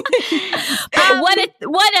 what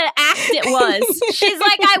an act it was. She's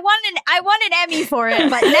like, I won an Emmy for it,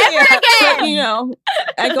 but never again.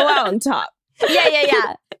 But, I go out on top.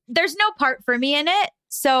 Yeah. There's no part for me in it,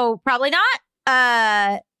 so probably not.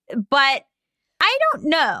 But I don't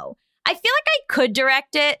know. I feel like I could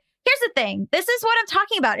direct it. Here's the thing. This is what I'm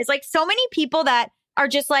talking about. It's like so many people that are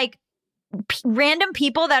just like random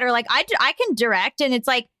people that are like, I can direct. And it's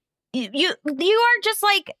like, you are just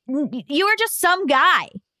like, you are just some guy.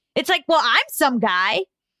 It's like, well, I'm some guy.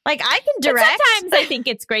 Like I can direct. But sometimes I think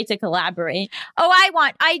it's great to collaborate. Oh, I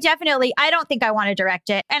don't think I want to direct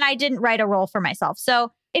it. And I didn't write a role for myself.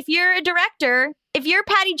 So if you're a director, if you're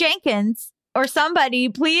Patty Jenkins or somebody,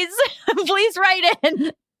 please write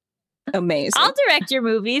in. Amazing. I'll direct your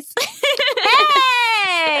movies.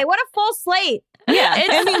 Hey, what a full slate. Yeah.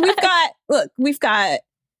 I mean,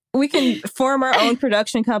 we can form our own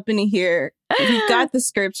production company here. We've got the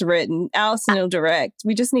scripts written. Allison will direct.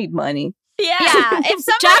 We just need money. Yeah. If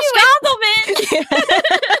Josh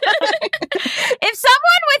Gondelman. If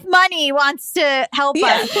someone with money wants to help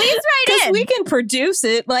us, please write in. We can produce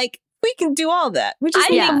it. Like, we can do all that. We just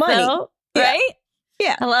need money. So, right?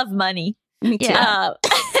 Yeah. I love money. Me too.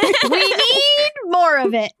 We need more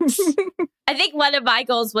of it. I think one of my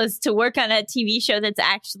goals was to work on a TV show that's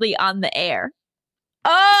actually on the air.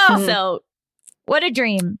 Oh, So what a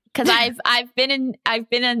dream. because I've been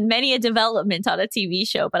in many a development on a TV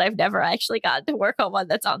show, but I've never actually gotten to work on one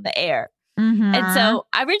that's on the air. Mm-hmm. And so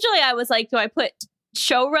originally I was like, do I put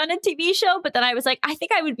show run a TV show? But then I was like, I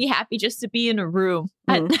think I would be happy just to be in a room.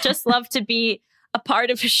 I'd just love to be a part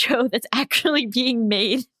of a show that's actually being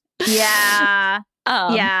made. Yeah.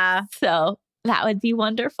 Yeah. So that would be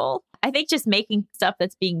wonderful. I think just making stuff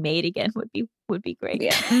that's being made again would be great.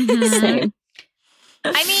 Yeah. Mhm. Same.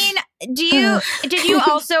 I mean, did you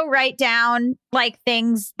also write down like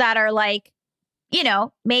things that are like, you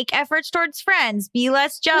know, make efforts towards friends, be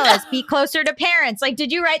less jealous, be closer to parents? Like,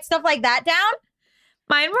 did you write stuff like that down?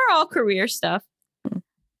 Mine were all career stuff.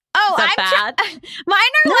 Oh, Is that bad? Mine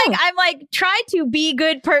are like, I'm like, try to be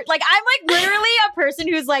good like, I'm like literally a person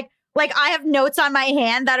who's like I have notes on my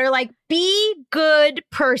hand that are like, be good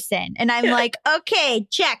person. And I'm like, okay,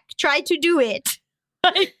 check, try to do it.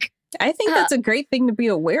 Like, I think that's a great thing to be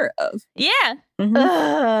aware of. Yeah.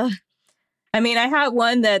 Mhm. I mean, I had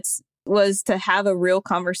one was to have a real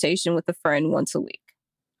conversation with a friend once a week.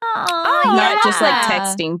 Oh, Not just like yeah.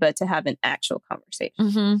 texting, but to have an actual conversation.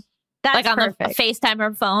 Mm-hmm. That's Like on perfect. the FaceTime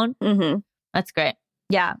or phone. Mm-hmm. That's great.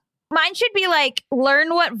 Yeah. Mine should be like, learn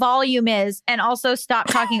what volume is and also stop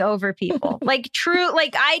talking over people. Like true,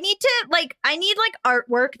 like I need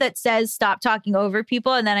artwork that says stop talking over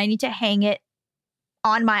people, and then I need to hang it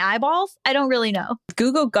on my eyeballs. I don't really know.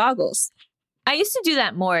 Google goggles. I used to do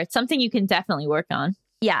that more. It's something you can definitely work on.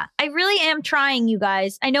 Yeah, I really am trying, you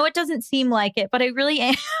guys. I know it doesn't seem like it, but I really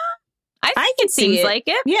am. I think I can it see seems it. like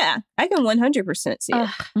it. Yeah, I can 100% see it. Ugh,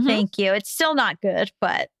 Mhm. Thank you. It's still not good,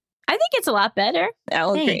 but I think it's a lot better.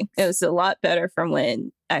 I'll agree. Thanks. It was a lot better from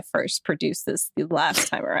when I first produced this the last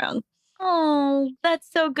time around. oh, that's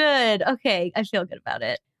so good. Okay, I feel good about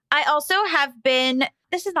it. I also have been,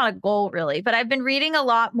 this is not a goal really, but I've been reading a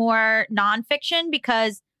lot more nonfiction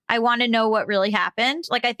because I want to know what really happened.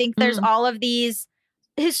 Like, I think there's all of these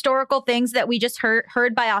historical things that we just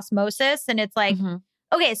heard by osmosis. And it's like,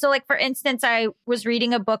 okay, so like, for instance, I was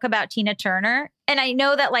reading a book about Tina Turner, and I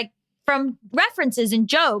know that like from references and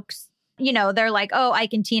jokes, you know, they're like, oh,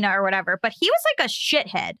 Ike and Tina or whatever, but he was like a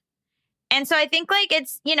shithead. And so I think like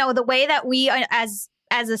it's, you know, the way that we as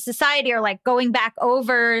a society are like going back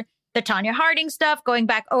over the Tanya Harding stuff, going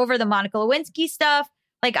back over the Monica Lewinsky stuff.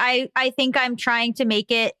 Like, I think I'm trying to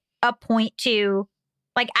make it a point to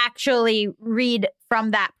like actually read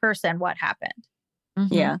from that person what happened.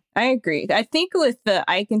 Yeah, I agree. I think with the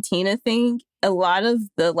Ike and Tina thing, a lot of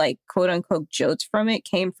the like quote unquote jokes from it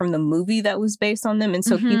came from the movie that was based on them. And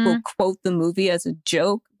so people quote the movie as a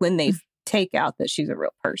joke when they take out that she's a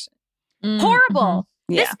real person. Horrible.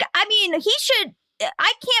 Yeah. This guy, I mean, he should,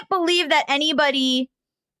 I can't believe that anybody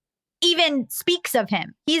even speaks of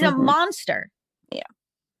him. He's a monster. Yeah.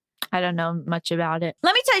 I don't know much about it.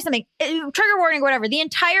 Let me tell you something. Trigger warning, whatever. The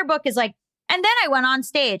entire book is like, and then I went on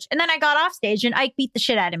stage, and then I got off stage, and Ike beat the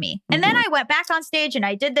shit out of me. And then I went back on stage, and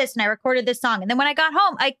I did this, and I recorded this song. And then when I got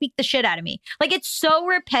home, Ike beat the shit out of me. Like, it's so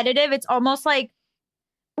repetitive. It's almost like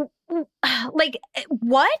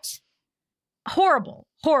what? Horrible.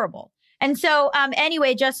 And so,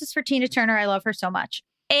 anyway, justice for Tina Turner. I love her so much.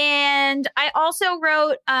 And I also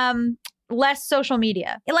wrote less social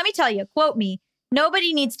media. And let me tell you, quote me,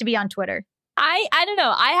 nobody needs to be on Twitter. I don't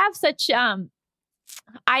know. I have such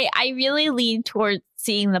I really lean towards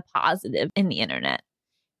seeing the positive in the internet,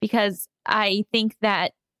 because I think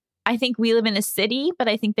we live in a city, but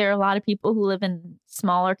I think there are a lot of people who live in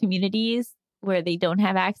smaller communities where they don't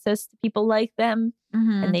have access to people like them,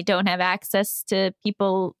 and they don't have access to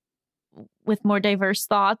people with more diverse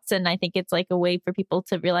thoughts. And I think it's like a way for people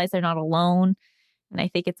to realize they're not alone. And I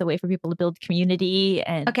think it's a way for people to build community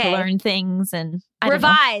and to learn things. And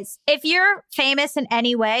revise. If you're famous in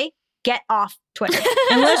any way, get off Twitter.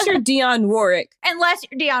 Unless you're Dionne Warwick.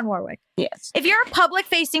 Yes. If you're a public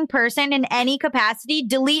facing person in any capacity,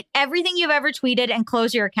 delete everything you've ever tweeted and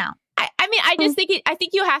close your account. I mean, I just think I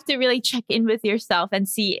think you have to really check in with yourself and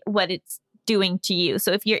see what it's doing to you.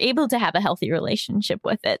 So if you're able to have a healthy relationship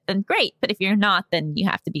with it, then great. But if you're not, then you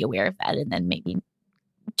have to be aware of that and then maybe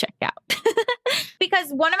check out. Because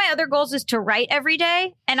one of my other goals is to write every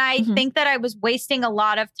day. And I think that I was wasting a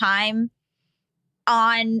lot of time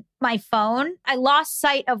on my phone. I lost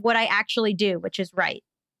sight of what I actually do, which is write.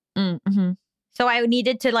 So I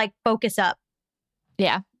needed to like focus up.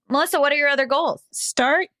 Yeah. Melissa, what are your other goals?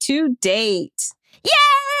 Start to date. Yay!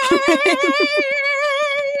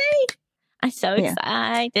 I'm so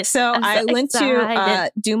excited. So I went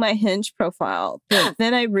to do my Hinge profile, but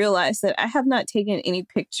then I realized that I have not taken any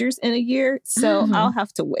pictures in a year, so I'll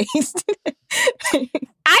have to wait. I'd say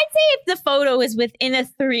if the photo is within a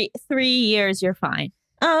 3 years, you're fine.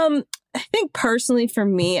 I think personally for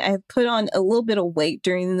me, I've put on a little bit of weight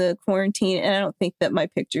during the quarantine, and I don't think that my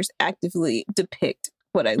pictures actively depict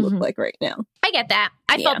what I look like right now. I get that.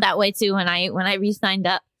 I felt that way too when I re-signed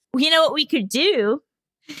up. You know what we could do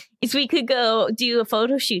is we could go do a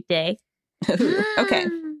photo shoot day. Okay.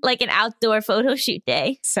 Like an outdoor photo shoot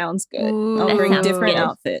day. Sounds good. I'll bring different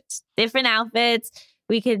outfits. Different outfits.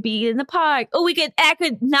 We could be in the park. Oh, I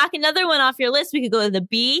could knock another one off your list. We could go to the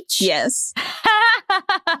beach. Yes.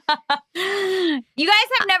 You guys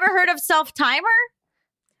have never heard of self-timer?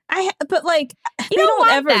 But like, they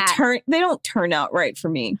don't turn out right for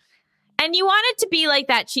me. And you want it to be like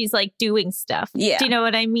that she's like doing stuff. Yeah. Do you know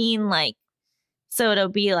what I mean? Like, so it'll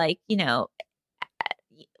be like, you know,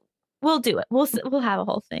 we'll do it. We'll have a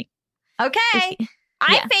whole thing. Okay.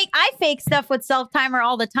 I fake stuff with self-timer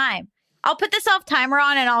all the time. I'll put the self-timer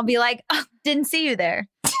on and I'll be like, oh, didn't see you there.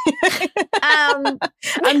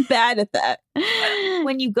 I'm bad at that.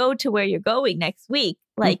 When you go to where you're going next week,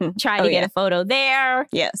 like try to get a photo there.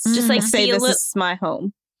 Yes. Just like say this is my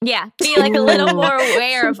home. Yeah. Be like a little more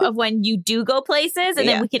aware of when you do go places. And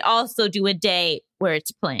then we could also do a day where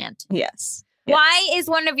it's planned. Yes. Why is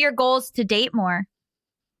one of your goals to date more?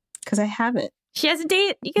 Because I haven't. She hasn't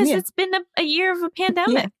dated because it's been a year of a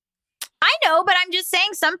pandemic. Yeah. I know, but I'm just saying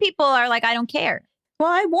some people are like, I don't care.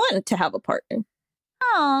 Well, I want to have a partner.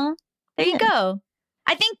 Oh, there you go.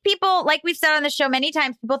 I think people, like we've said on the show many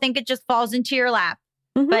times, people think it just falls into your lap.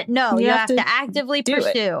 But no, you have to actively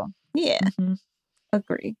pursue. Yeah.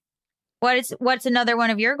 Agree. What's another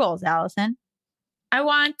one of your goals, Allison? I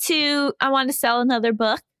want to sell another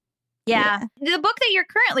book. Yeah. The book that you're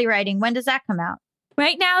currently writing, when does that come out?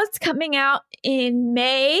 Right now it's coming out in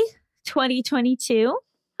May 2022.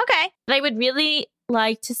 Okay. But I would really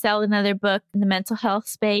like to sell another book in the mental health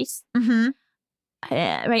space.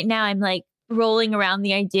 Right now I'm like rolling around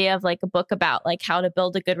the idea of like a book about like how to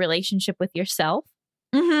build a good relationship with yourself.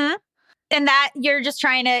 Mm-hmm. And that you're just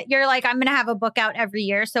you're like, I'm going to have a book out every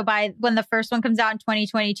year. So by when the first one comes out in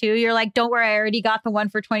 2022, you're like, don't worry, I already got the one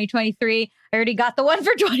for 2023. I already got the one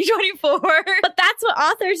for 2024. But that's what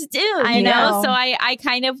authors do. I know. So I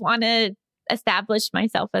kind of want to establish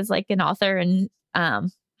myself as like an author, and I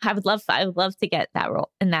would love to get that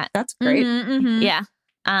role in that. That's great. Yeah.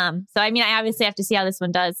 So I mean, I obviously have to see how this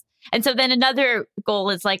one does. And so then another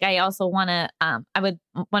goal is like, I also want to,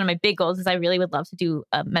 one of my big goals is I really would love to do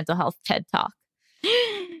a mental health TED Talk.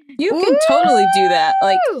 You can totally do that.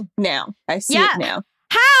 Like now. I see it now.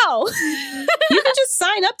 How? You can just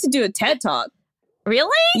sign up to do a TED Talk.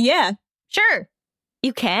 Really? Yeah. Sure.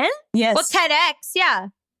 You can? Yes. Well, TEDx. Yeah.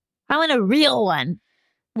 I want a real one.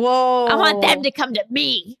 Whoa. I want them to come to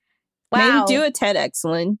me. Wow. Maybe do a TEDx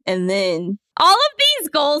one and then. All of these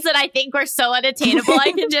goals that I think are so unattainable,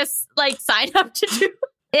 I can just like sign up to do.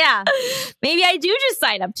 Yeah. Maybe I do just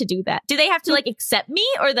sign up to do that. Do they have to like accept me,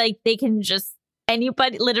 or like they can just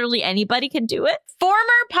literally anybody can do it? Former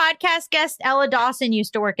podcast guest Ella Dawson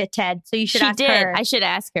used to work at TED, so you should ask her. I should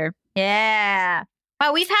ask her. Yeah.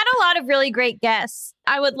 Wow, we've had a lot of really great guests.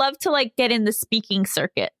 I would love to like get in the speaking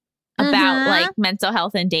circuit about like mental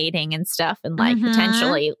health and dating and stuff, and like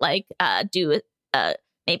potentially like do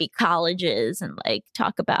maybe colleges and like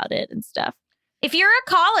talk about it and stuff. If you're a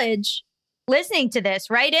college listening to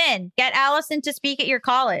this, write in. Get Allison to speak at your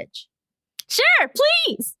college. Sure,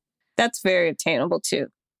 please. That's very obtainable too.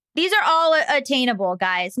 These are all attainable,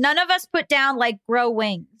 guys. None of us put down like grow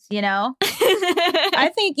wings, you know?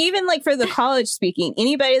 I think even like for the college speaking,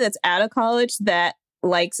 anybody that's out of college that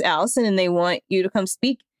likes Allison and they want you to come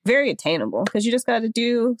speak, very attainable, because you just got to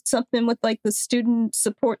do something with like the student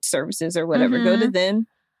support services or whatever. Go to them.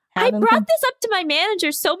 I brought this up to my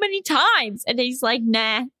manager so many times, and he's like,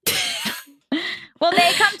 nah. Well,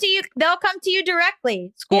 they'll come to you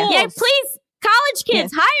directly. Schools. Yeah, please, college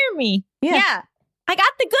kids, hire me. Yeah. I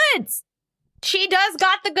got the goods. She does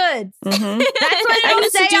got the goods. Mm-hmm. That's what I it'll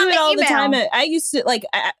used say to do on it the all email. the time. I used to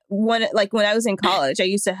when I was in college, I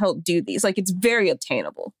used to help do these. Like, it's very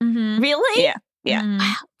obtainable. Really? Yeah. Yeah.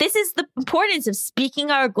 Wow. This is the importance of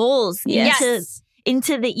speaking our goals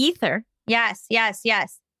into the ether. Yes.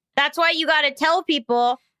 That's why you got to tell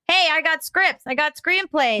people, hey, I got scripts. I got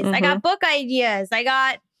screenplays. I got book ideas.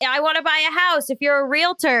 I want to buy a house. If you're a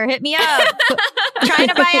realtor, hit me up. Trying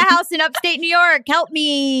to buy a house in upstate New York. Help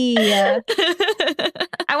me. I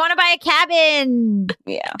want to buy a cabin.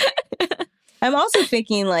 Yeah. I'm also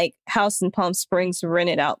thinking like house in Palm Springs, rent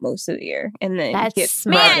it out most of the year, and then get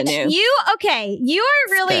revenue. You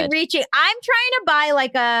are really reaching. I'm trying to buy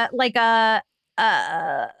like a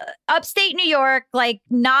upstate New York, like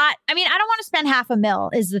not. I mean, I don't want to spend $500,000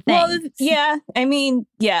 is the thing. Well, yeah. I mean,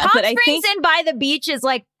 yeah. Palm but Springs I think and by the beach is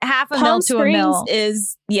like $500,000 Palm to Springs $1 million.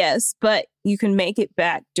 is yes, but you can make it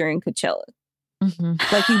back during Coachella.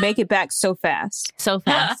 Like you make it back so fast. So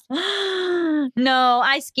fast. No,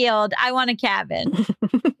 I scaled. I want a cabin.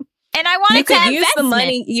 And I want You to could use the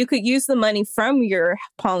money. You could use the money from your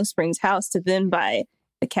Palm Springs house to then buy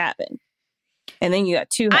a cabin, and then you got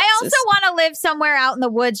two houses. I also want to live somewhere out in the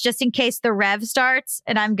woods just in case the rev starts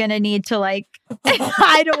and I'm gonna need to like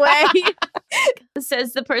hide away.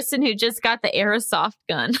 Says the person who just got the airsoft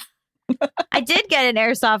gun. I did get an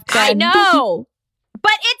airsoft gun. I know.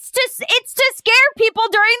 But it's to scare people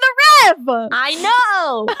during the rev. I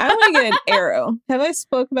know. I want to get an arrow. Have I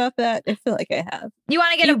spoke about that? I feel like I have. You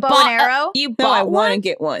want to get a bow and arrow? You No, bought I want to one?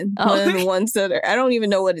 get one. Oh. One of the ones that are, I don't even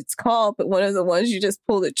know what it's called, but one of the ones you just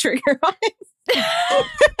pull the trigger on.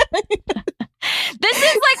 This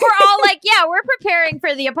is like we're all like, yeah, we're preparing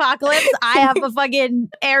for the apocalypse. I have a fucking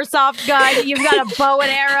airsoft gun. You've got a bow and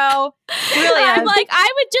arrow. Really, I'm like, I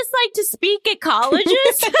would just like to speak at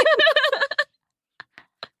colleges.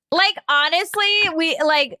 like honestly, we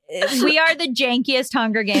are the jankiest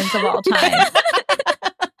Hunger Games of all time.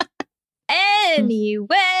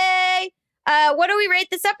 Anyway, what do we rate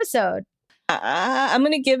this episode? I'm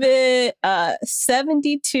going to give it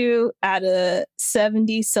 72 out of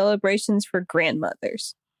 70 celebrations for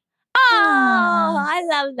grandmothers. Oh, I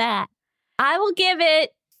love that. I will give it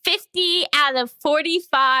 50 out of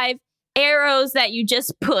 45 arrows that you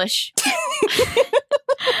just push.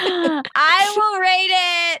 I will rate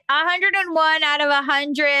it 101 out of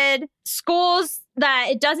 100 schools that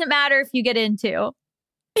it doesn't matter if you get into.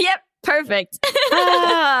 Yep, perfect.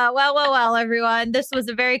 Well, everyone. This was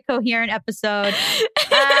a very coherent episode.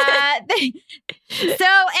 So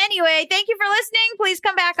anyway, thank you for listening. Please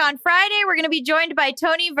come back on Friday. We're going to be joined by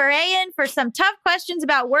Tony Varayan for some tough questions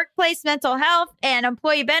about workplace mental health and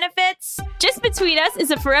employee benefits. Just Between Us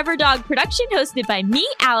is a Forever Dog production hosted by me,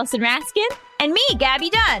 Allison Raskin. And me, Gabby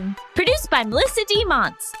Dunn. Produced by Melissa D.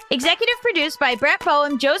 Montz. Executive produced by Brett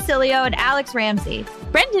Boehm, Joe Cilio, and Alex Ramsey.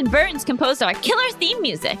 Brendan Burns composed our killer theme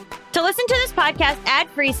music. To listen to this podcast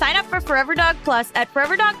ad-free, sign up for Forever Dog Plus at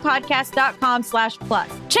foreverdogpodcast.com/plus.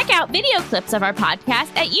 Check out video clips of our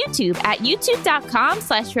podcast at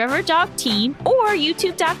youtube.com/foreverdogteam or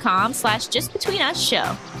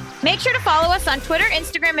youtube.com/justbetweenusshow. Make sure to follow us on Twitter,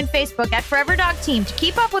 Instagram, and Facebook at Forever Dog Team to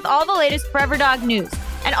keep up with all the latest Forever Dog news.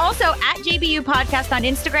 And also at JBU Podcast on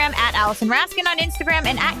Instagram, at Allison Raskin on Instagram,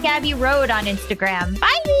 and at Gabby Road on Instagram.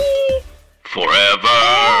 Bye!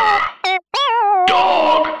 Forever